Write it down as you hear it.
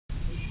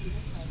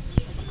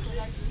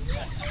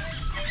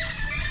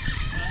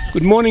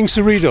Good morning,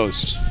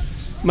 Cerritos.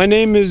 My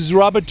name is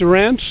Robert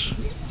Durant.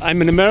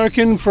 I'm an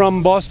American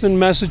from Boston,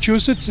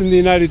 Massachusetts in the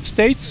United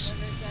States.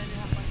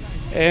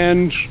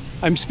 And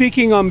I'm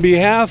speaking on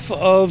behalf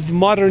of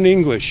Modern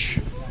English.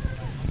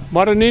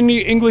 Modern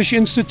English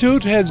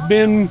Institute has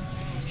been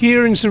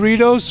here in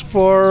Cerritos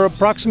for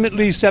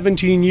approximately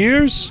 17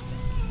 years.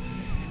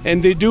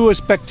 And they do a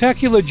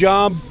spectacular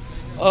job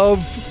of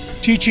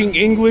teaching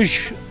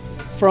English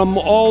from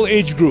all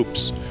age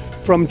groups,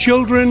 from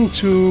children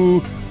to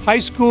high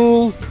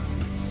school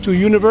to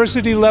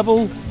university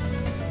level.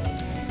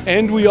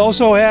 And we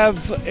also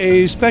have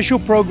a special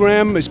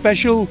program, a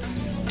special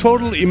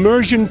total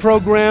immersion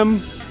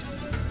program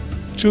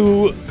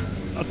to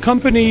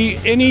accompany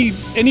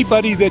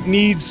anybody that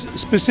needs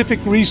specific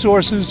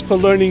resources for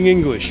learning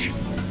English.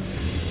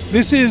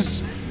 This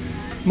is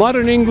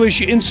Modern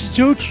English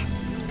Institute.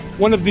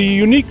 One of the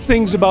unique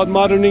things about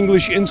Modern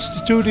English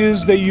Institute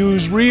is they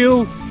use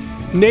real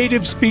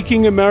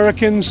native-speaking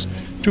Americans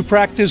to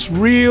practice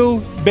real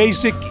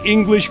basic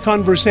English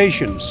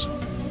conversations.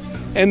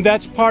 And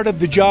that's part of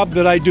the job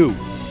that I do.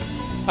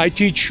 I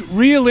teach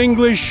real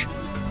English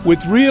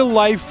with real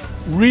life,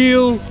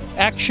 real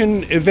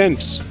action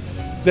events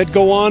that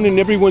go on in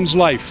everyone's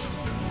life.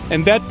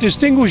 And that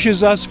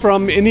distinguishes us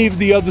from any of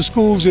the other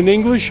schools in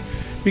English,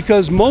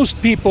 because most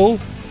people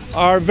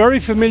are very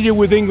familiar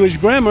with English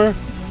grammar,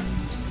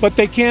 but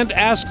they can't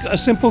ask a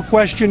simple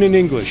question in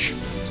English.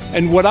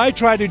 And what I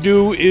try to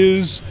do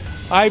is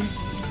I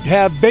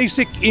have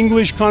basic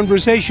English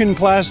conversation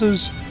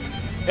classes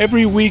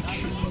every week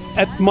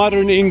at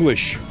Modern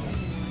English.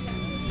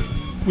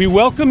 We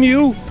welcome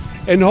you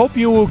and hope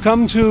you will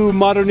come to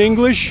Modern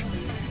English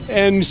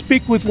and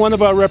speak with one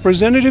of our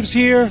representatives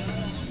here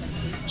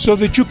so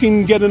that you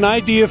can get an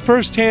idea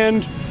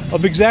firsthand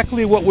of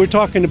exactly what we're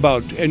talking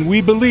about. And we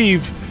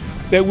believe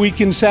that we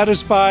can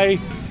satisfy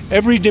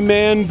every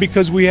demand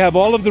because we have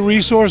all of the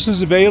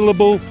resources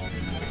available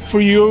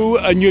for you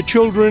and your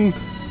children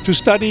to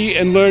study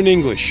and learn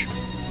English.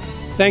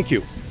 Thank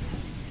you.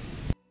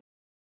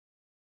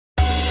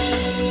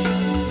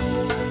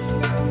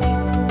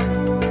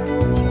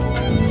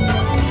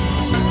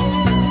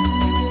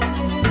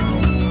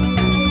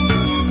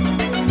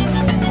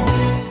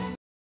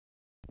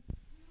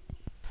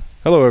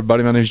 Hello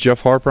everybody, my name is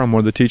Jeff Harper. I'm one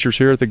of the teachers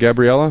here at the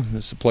Gabriella.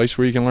 It's a place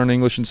where you can learn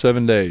English in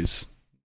 7 days.